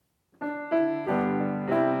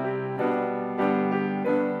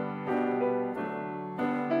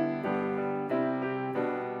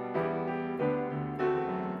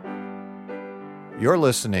You're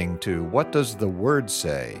listening to What Does the Word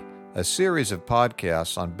Say?, a series of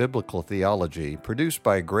podcasts on biblical theology produced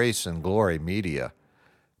by Grace and Glory Media.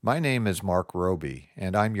 My name is Mark Roby,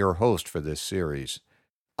 and I'm your host for this series.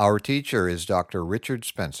 Our teacher is Dr. Richard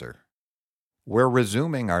Spencer. We're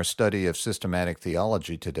resuming our study of systematic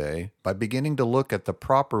theology today by beginning to look at the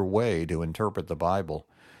proper way to interpret the Bible.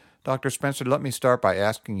 Dr. Spencer, let me start by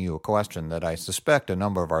asking you a question that I suspect a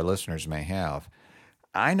number of our listeners may have.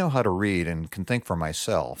 I know how to read and can think for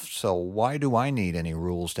myself, so why do I need any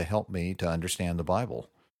rules to help me to understand the Bible?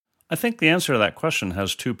 I think the answer to that question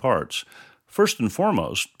has two parts. First and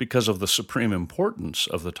foremost, because of the supreme importance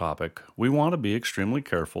of the topic, we want to be extremely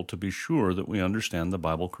careful to be sure that we understand the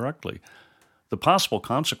Bible correctly. The possible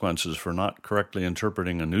consequences for not correctly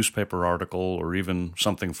interpreting a newspaper article or even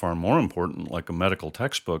something far more important like a medical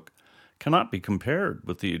textbook cannot be compared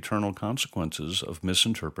with the eternal consequences of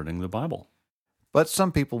misinterpreting the Bible. But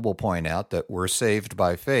some people will point out that we're saved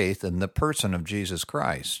by faith in the person of Jesus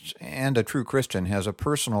Christ, and a true Christian has a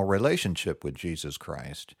personal relationship with Jesus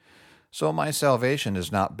Christ. So my salvation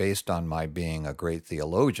is not based on my being a great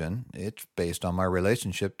theologian, it's based on my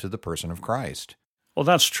relationship to the person of Christ. Well,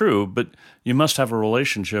 that's true, but you must have a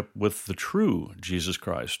relationship with the true Jesus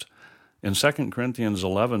Christ. In 2 Corinthians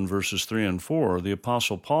 11, verses 3 and 4, the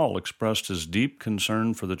Apostle Paul expressed his deep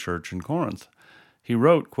concern for the church in Corinth. He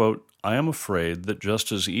wrote, quote, "I am afraid that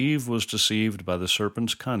just as Eve was deceived by the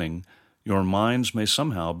serpent's cunning, your minds may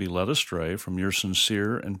somehow be led astray from your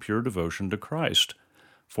sincere and pure devotion to Christ.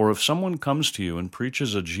 For if someone comes to you and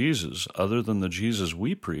preaches a Jesus other than the Jesus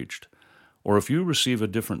we preached, or if you receive a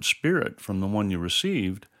different spirit from the one you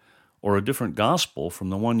received, or a different gospel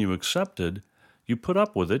from the one you accepted, you put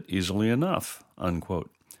up with it easily enough,"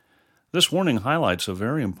 unquote. This warning highlights a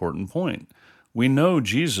very important point. We know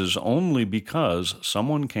Jesus only because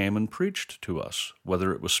someone came and preached to us.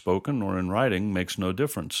 Whether it was spoken or in writing makes no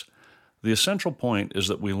difference. The essential point is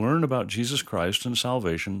that we learn about Jesus Christ and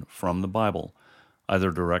salvation from the Bible,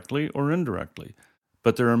 either directly or indirectly.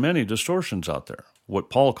 But there are many distortions out there, what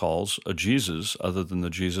Paul calls a Jesus other than the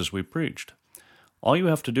Jesus we preached. All you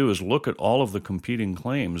have to do is look at all of the competing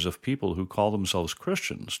claims of people who call themselves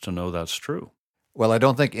Christians to know that's true. Well, I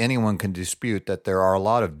don't think anyone can dispute that there are a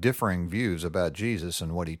lot of differing views about Jesus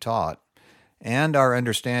and what he taught, and our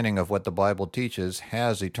understanding of what the Bible teaches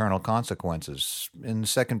has eternal consequences. In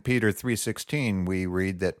 2 Peter 3:16, we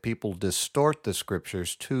read that people distort the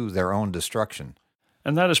Scriptures to their own destruction.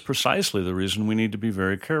 And that is precisely the reason we need to be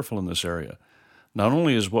very careful in this area. Not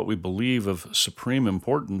only is what we believe of supreme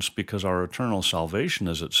importance because our eternal salvation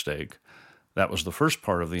is at stake, that was the first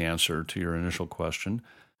part of the answer to your initial question,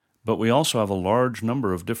 but we also have a large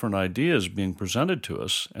number of different ideas being presented to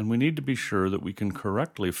us, and we need to be sure that we can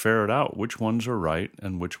correctly ferret out which ones are right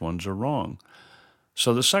and which ones are wrong.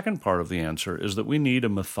 So the second part of the answer is that we need a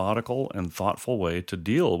methodical and thoughtful way to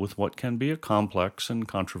deal with what can be a complex and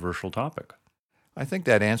controversial topic. I think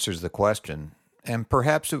that answers the question, and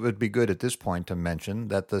perhaps it would be good at this point to mention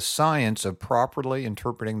that the science of properly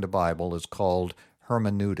interpreting the Bible is called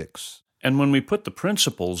hermeneutics. And when we put the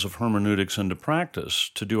principles of hermeneutics into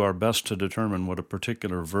practice to do our best to determine what a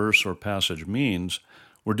particular verse or passage means,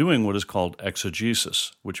 we're doing what is called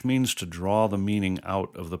exegesis, which means to draw the meaning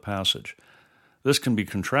out of the passage. This can be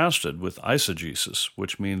contrasted with eisegesis,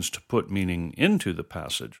 which means to put meaning into the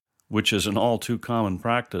passage, which is an all too common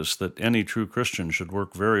practice that any true Christian should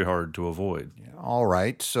work very hard to avoid. All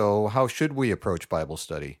right, so how should we approach Bible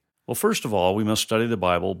study? Well, first of all, we must study the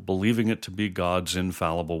Bible believing it to be God's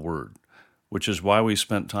infallible word, which is why we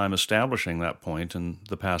spent time establishing that point in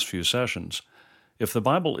the past few sessions. If the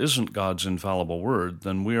Bible isn't God's infallible word,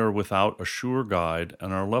 then we are without a sure guide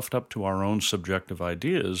and are left up to our own subjective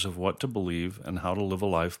ideas of what to believe and how to live a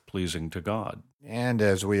life pleasing to God. And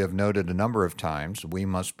as we have noted a number of times, we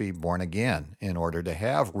must be born again in order to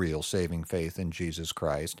have real saving faith in Jesus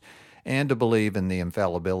Christ and to believe in the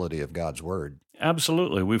infallibility of God's word.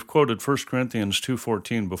 Absolutely. We've quoted 1 Corinthians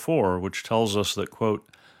 2:14 before, which tells us that, quote,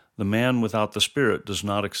 "The man without the Spirit does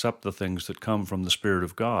not accept the things that come from the Spirit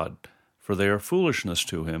of God, for they are foolishness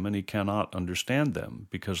to him, and he cannot understand them,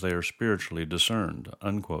 because they are spiritually discerned,"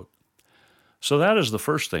 unquote. So that is the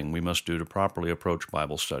first thing we must do to properly approach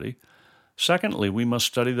Bible study. Secondly, we must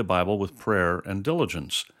study the Bible with prayer and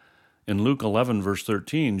diligence. In Luke 11, verse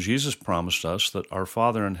 13, Jesus promised us that our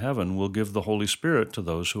Father in heaven will give the Holy Spirit to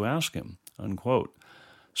those who ask him, unquote.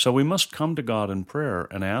 So we must come to God in prayer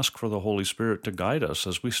and ask for the Holy Spirit to guide us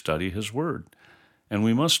as we study His Word. And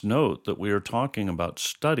we must note that we are talking about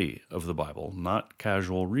study of the Bible, not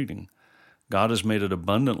casual reading. God has made it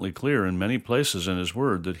abundantly clear in many places in His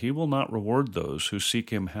Word that He will not reward those who seek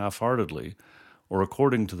Him half-heartedly or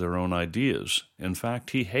according to their own ideas. In fact,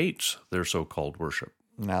 he hates their so-called worship.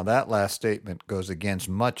 Now, that last statement goes against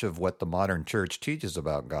much of what the modern church teaches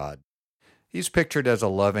about God. He's pictured as a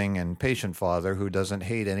loving and patient Father who doesn't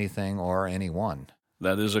hate anything or anyone.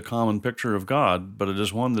 That is a common picture of God, but it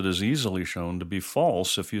is one that is easily shown to be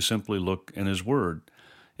false if you simply look in His Word.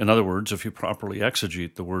 In other words, if you properly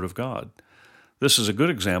exegete the Word of God. This is a good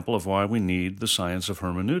example of why we need the science of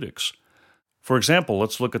hermeneutics. For example,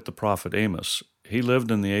 let's look at the prophet Amos. He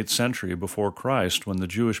lived in the 8th century before Christ when the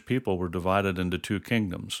Jewish people were divided into two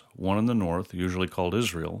kingdoms, one in the north, usually called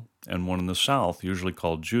Israel, and one in the south, usually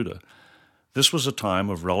called Judah. This was a time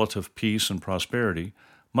of relative peace and prosperity,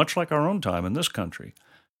 much like our own time in this country.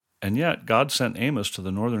 And yet, God sent Amos to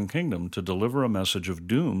the northern kingdom to deliver a message of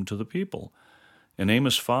doom to the people. In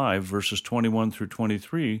Amos 5, verses 21 through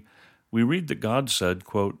 23, we read that God said,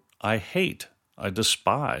 quote, I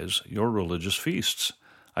despise your religious feasts.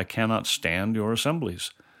 I cannot stand your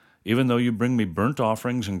assemblies. Even though you bring me burnt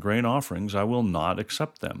offerings and grain offerings, I will not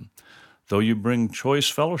accept them. Though you bring choice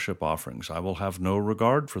fellowship offerings, I will have no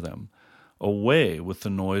regard for them. Away with the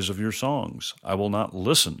noise of your songs. I will not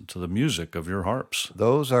listen to the music of your harps.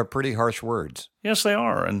 Those are pretty harsh words. Yes, they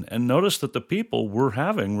are. And notice that the people were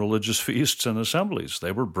having religious feasts and assemblies.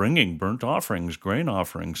 They were bringing burnt offerings, grain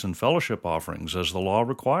offerings, and fellowship offerings as the law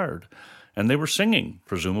required. And they were singing,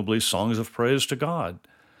 presumably, songs of praise to God.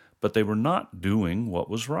 But they were not doing what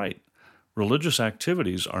was right. Religious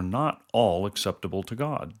activities are not all acceptable to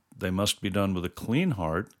God. They must be done with a clean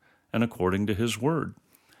heart and according to His Word.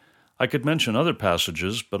 I could mention other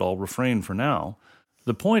passages, but I'll refrain for now.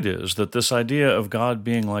 The point is that this idea of God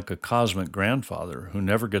being like a cosmic grandfather who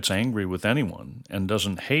never gets angry with anyone and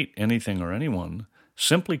doesn't hate anything or anyone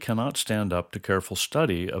simply cannot stand up to careful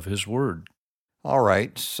study of His Word. All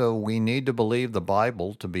right, so we need to believe the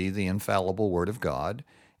Bible to be the infallible Word of God,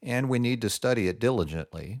 and we need to study it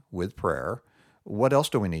diligently with prayer. What else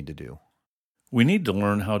do we need to do? We need to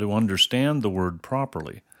learn how to understand the Word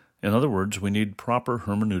properly. In other words, we need proper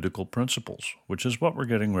hermeneutical principles, which is what we're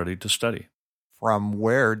getting ready to study. From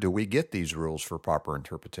where do we get these rules for proper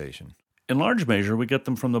interpretation? In large measure, we get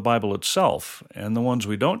them from the Bible itself, and the ones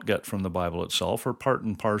we don't get from the Bible itself are part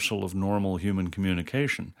and parcel of normal human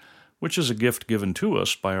communication, which is a gift given to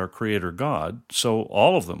us by our Creator God, so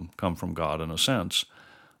all of them come from God in a sense.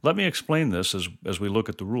 Let me explain this as we look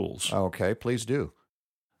at the rules. Okay, please do.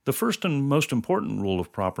 The first and most important rule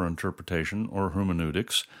of proper interpretation, or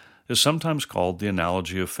hermeneutics, is sometimes called the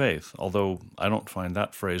analogy of faith, although I don't find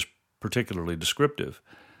that phrase particularly descriptive.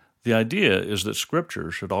 The idea is that Scripture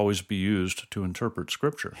should always be used to interpret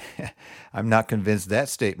Scripture. I'm not convinced that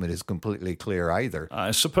statement is completely clear either.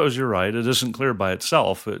 I suppose you're right. It isn't clear by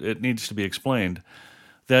itself. It needs to be explained.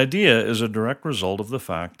 The idea is a direct result of the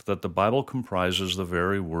fact that the Bible comprises the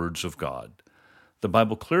very words of God. The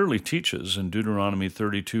Bible clearly teaches in Deuteronomy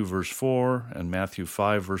 32, verse 4, and Matthew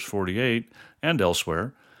 5, verse 48, and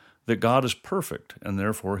elsewhere, that God is perfect, and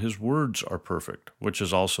therefore His words are perfect, which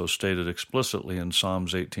is also stated explicitly in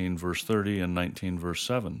Psalms 18, verse 30, and 19, verse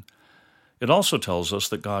 7. It also tells us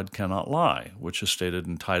that God cannot lie, which is stated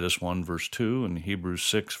in Titus 1, verse 2, and Hebrews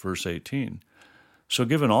 6, verse 18. So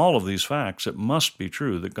given all of these facts, it must be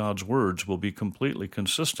true that God's words will be completely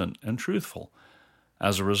consistent and truthful.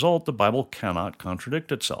 As a result, the Bible cannot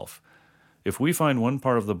contradict itself. If we find one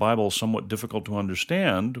part of the Bible somewhat difficult to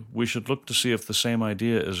understand, we should look to see if the same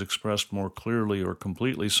idea is expressed more clearly or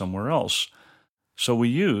completely somewhere else. So we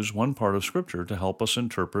use one part of Scripture to help us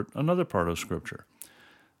interpret another part of Scripture.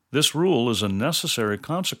 This rule is a necessary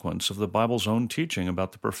consequence of the Bible's own teaching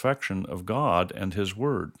about the perfection of God and His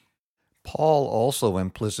Word. Paul also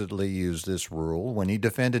implicitly used this rule when he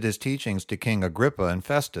defended his teachings to King Agrippa and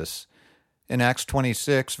Festus. In Acts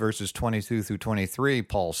 26, verses 22 through 23,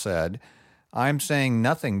 Paul said, I'm saying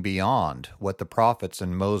nothing beyond what the prophets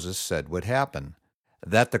and Moses said would happen,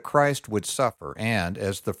 that the Christ would suffer and,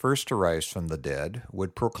 as the first to rise from the dead,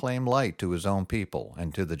 would proclaim light to His own people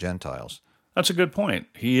and to the Gentiles. That's a good point.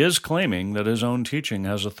 He is claiming that his own teaching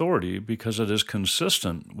has authority because it is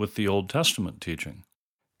consistent with the Old Testament teaching.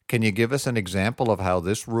 Can you give us an example of how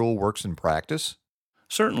this rule works in practice?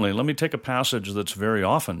 Certainly. Let me take a passage that's very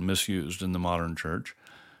often misused in the modern church.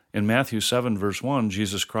 In Matthew 7, verse 1,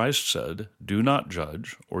 Jesus Christ said, "Do not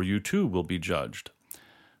judge, or you too will be judged."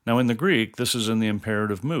 Now in the Greek, this is in the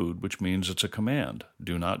imperative mood, which means it's a command.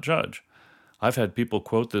 Do not judge. I've had people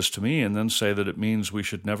quote this to me and then say that it means we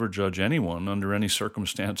should never judge anyone under any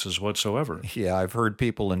circumstances whatsoever. Yeah, I've heard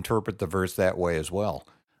people interpret the verse that way as well.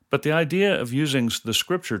 But the idea of using the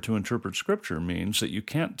Scripture to interpret Scripture means that you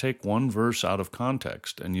can't take one verse out of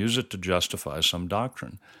context and use it to justify some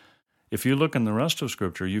doctrine. If you look in the rest of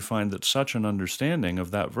Scripture, you find that such an understanding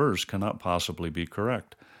of that verse cannot possibly be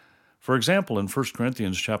correct. For example, in 1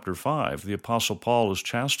 Corinthians chapter 5, the Apostle Paul is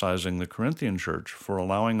chastising the Corinthian church for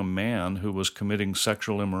allowing a man who was committing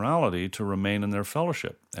sexual immorality to remain in their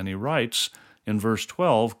fellowship. And he writes in verse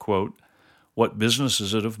 12, quote, "What business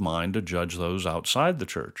is it of mine to judge those outside the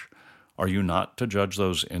church? Are you not to judge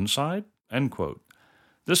those inside?" End quote.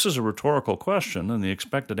 This is a rhetorical question, and the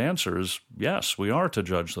expected answer is yes, we are to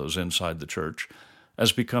judge those inside the church,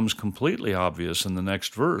 as becomes completely obvious in the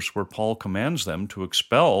next verse where Paul commands them to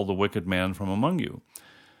expel the wicked man from among you.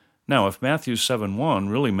 Now, if Matthew 7:1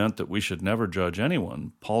 really meant that we should never judge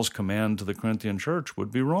anyone, Paul's command to the Corinthian church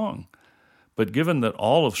would be wrong. But given that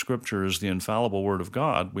all of Scripture is the infallible Word of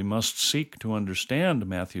God, we must seek to understand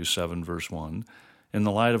Matthew 7, verse 1, in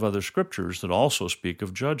the light of other Scriptures that also speak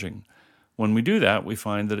of judging. When we do that, we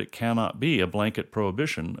find that it cannot be a blanket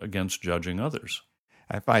prohibition against judging others.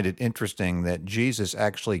 I find it interesting that Jesus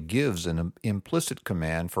actually gives an implicit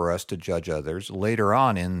command for us to judge others later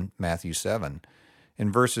on in Matthew 7.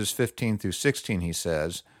 In verses 15 through 16, he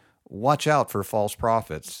says, "Watch out for false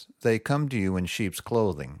prophets. They come to you in sheep's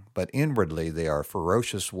clothing, but inwardly they are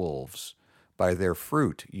ferocious wolves. By their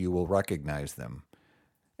fruit you will recognize them."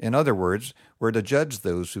 In other words, we're to judge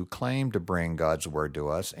those who claim to bring God's word to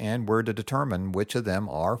us, and we're to determine which of them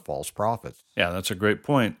are false prophets. Yeah, that's a great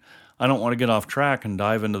point. I don't want to get off track and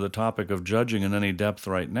dive into the topic of judging in any depth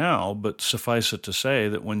right now, but suffice it to say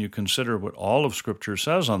that when you consider what all of Scripture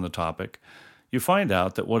says on the topic, you find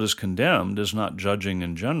out that what is condemned is not judging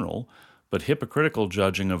in general, but hypocritical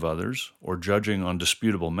judging of others, or judging on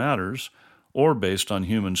disputable matters, or based on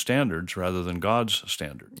human standards rather than God's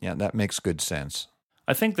standard. Yeah, that makes good sense.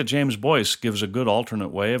 I think that James Boyce gives a good alternate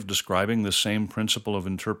way of describing the same principle of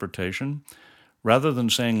interpretation. Rather than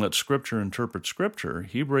saying let Scripture interpret Scripture,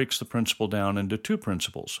 he breaks the principle down into two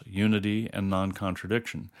principles, unity and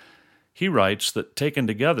non-contradiction. He writes that taken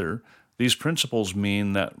together, these principles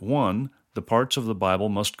mean that 1, the parts of the Bible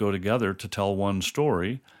must go together to tell one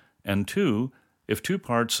story, and 2, if two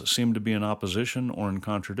parts seem to be in opposition or in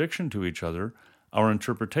contradiction to each other, our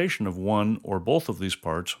interpretation of one or both of these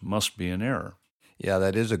parts must be in error. Yeah,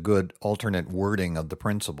 that is a good alternate wording of the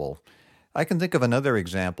principle. I can think of another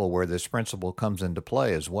example where this principle comes into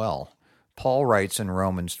play as well. Paul writes in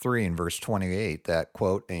Romans 3 and verse 28 that,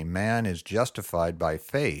 quote, "A man is justified by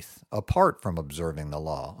faith apart from observing the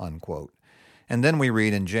law," unquote. And then we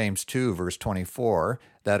read in James 2 verse 24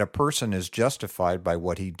 that a person is justified by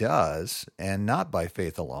what he does and not by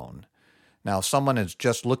faith alone. Now, if someone is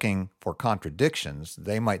just looking for contradictions,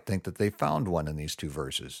 they might think that they found one in these two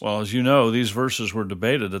verses. Well, as you know, these verses were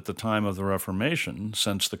debated at the time of the Reformation,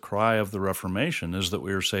 since the cry of the Reformation is that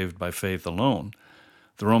we are saved by faith alone.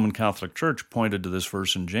 The Roman Catholic Church pointed to this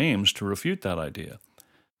verse in James to refute that idea.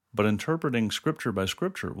 But interpreting Scripture by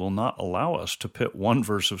Scripture will not allow us to pit one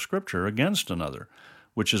verse of Scripture against another,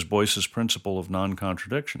 which is Boyce's principle of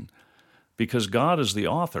non-contradiction. Because God is the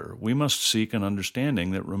author, we must seek an understanding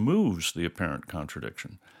that removes the apparent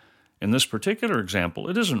contradiction. In this particular example,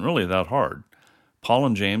 it isn't really that hard. Paul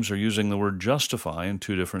and James are using the word justify in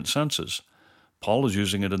two different senses. Paul is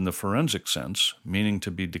using it in the forensic sense, meaning to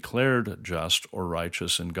be declared just or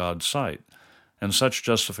righteous in God's sight, and such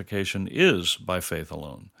justification is by faith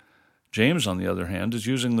alone. James, on the other hand, is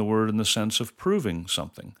using the word in the sense of proving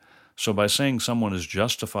something. So by saying someone is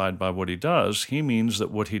justified by what he does, he means that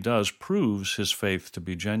what he does proves his faith to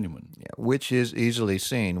be genuine. Yeah, which is easily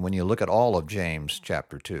seen when you look at all of James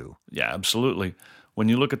chapter 2. Yeah, absolutely. When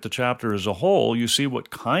you look at the chapter as a whole, you see what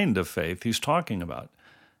kind of faith he's talking about.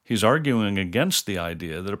 He's arguing against the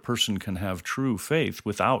idea that a person can have true faith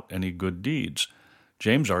without any good deeds.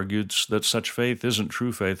 James argues that such faith isn't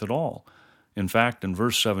true faith at all. In fact, in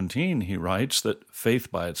verse 17, he writes that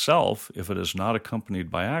faith by itself, if it is not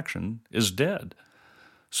accompanied by action, is dead.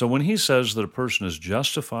 So when he says that a person is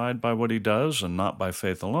justified by what he does and not by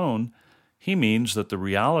faith alone, he means that the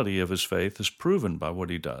reality of his faith is proven by what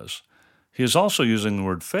he does. He is also using the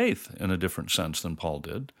word faith in a different sense than Paul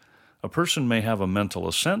did. A person may have a mental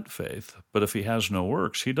assent faith, but if he has no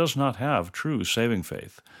works, he does not have true saving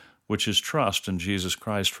faith, which is trust in Jesus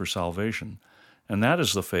Christ for salvation. And that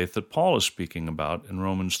is the faith that Paul is speaking about in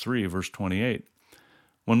Romans 3, verse 28.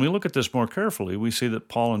 When we look at this more carefully, we see that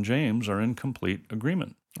Paul and James are in complete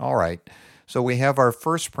agreement. All right. So we have our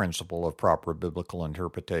first principle of proper biblical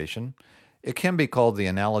interpretation. It can be called the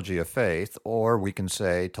analogy of faith, or we can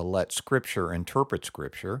say to let Scripture interpret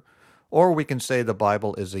Scripture, or we can say the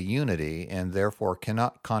Bible is a unity and therefore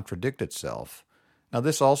cannot contradict itself. Now,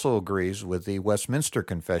 this also agrees with the Westminster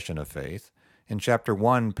Confession of Faith. In chapter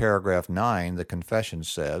 1, paragraph 9, the confession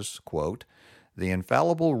says, quote, The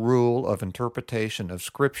infallible rule of interpretation of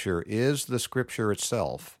Scripture is the Scripture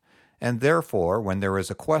itself, and therefore, when there is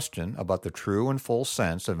a question about the true and full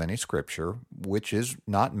sense of any Scripture, which is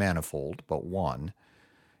not manifold, but one,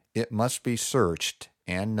 it must be searched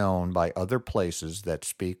and known by other places that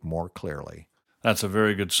speak more clearly. That's a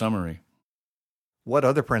very good summary. What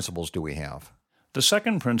other principles do we have? The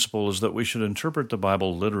second principle is that we should interpret the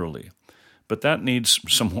Bible literally, but that needs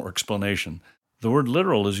some more explanation. The word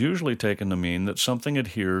literal is usually taken to mean that something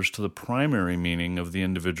adheres to the primary meaning of the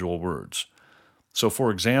individual words. So, for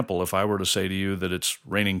example, if I were to say to you that it's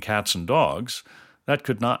raining cats and dogs, that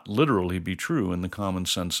could not literally be true in the common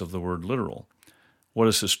sense of the word literal. What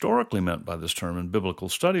is historically meant by this term in biblical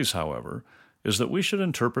studies, however, is that we should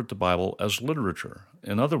interpret the Bible as literature.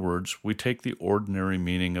 In other words, we take the ordinary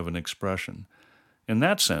meaning of an expression. In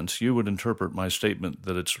that sense, you would interpret my statement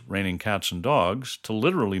that it's raining cats and dogs to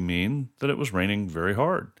literally mean that it was raining very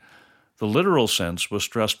hard. The literal sense was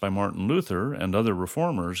stressed by Martin Luther and other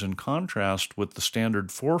reformers in contrast with the standard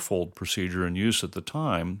fourfold procedure in use at the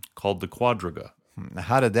time called the quadriga.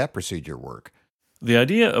 How did that procedure work? The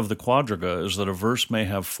idea of the quadriga is that a verse may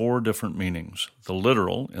have four different meanings: the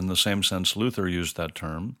literal, in the same sense Luther used that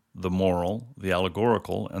term, the moral, the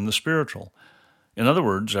allegorical, and the spiritual. In other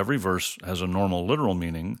words, every verse has a normal literal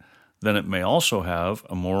meaning, then it may also have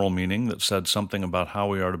a moral meaning that said something about how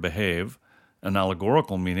we are to behave, an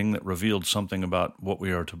allegorical meaning that revealed something about what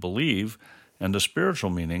we are to believe, and a spiritual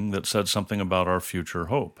meaning that said something about our future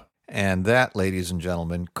hope. And that, ladies and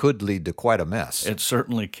gentlemen, could lead to quite a mess. It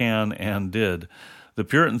certainly can and did. The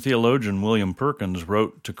Puritan theologian William Perkins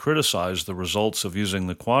wrote to criticize the results of using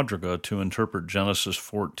the quadriga to interpret Genesis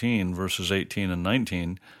 14, verses 18 and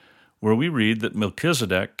 19, where we read that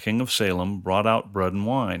Melchizedek, king of Salem, brought out bread and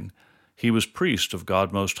wine. He was priest of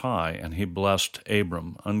God Most High, and he blessed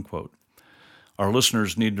Abram, unquote. Our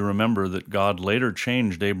listeners need to remember that God later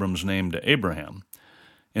changed Abram's name to Abraham.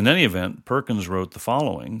 In any event, Perkins wrote the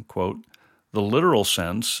following, quote, "The literal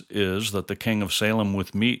sense is that the king of Salem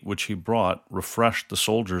with meat which he brought refreshed the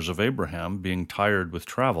soldiers of Abraham, being tired with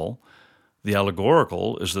travel. The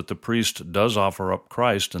allegorical is that the priest does offer up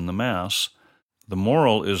Christ in the Mass. The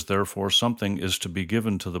moral is therefore something is to be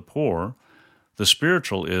given to the poor. The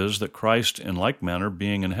spiritual is that Christ in like manner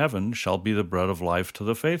being in heaven shall be the bread of life to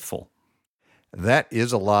the faithful." That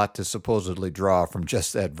is a lot to supposedly draw from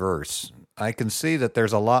just that verse. I can see that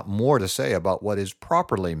there's a lot more to say about what is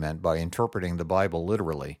properly meant by interpreting the Bible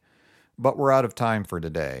literally, but we're out of time for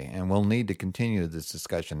today, and we'll need to continue this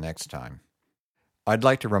discussion next time. I'd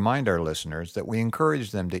like to remind our listeners that we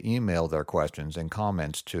encourage them to email their questions and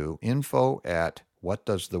comments to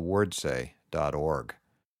info@whatdoestheword.say.org.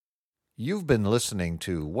 You've been listening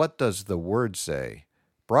to What Does the Word Say?,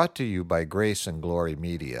 brought to you by Grace and Glory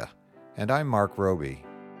Media, and I'm Mark Roby.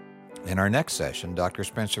 In our next session, Dr.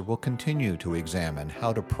 Spencer will continue to examine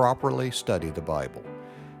how to properly study the Bible,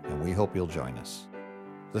 and we hope you'll join us.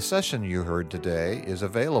 The session you heard today is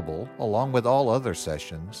available, along with all other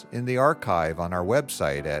sessions, in the archive on our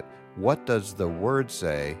website at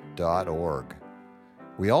whatdoestheword.say.org.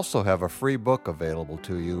 We also have a free book available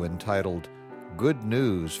to you entitled Good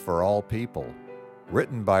News for All People,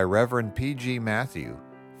 written by Reverend P.G. Matthew,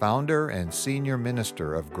 founder and senior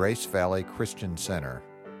minister of Grace Valley Christian Center.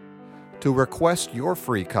 To request your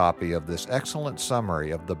free copy of this excellent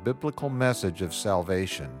summary of the biblical message of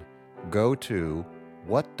salvation, go to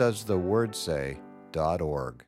whatdoestheword.say.org.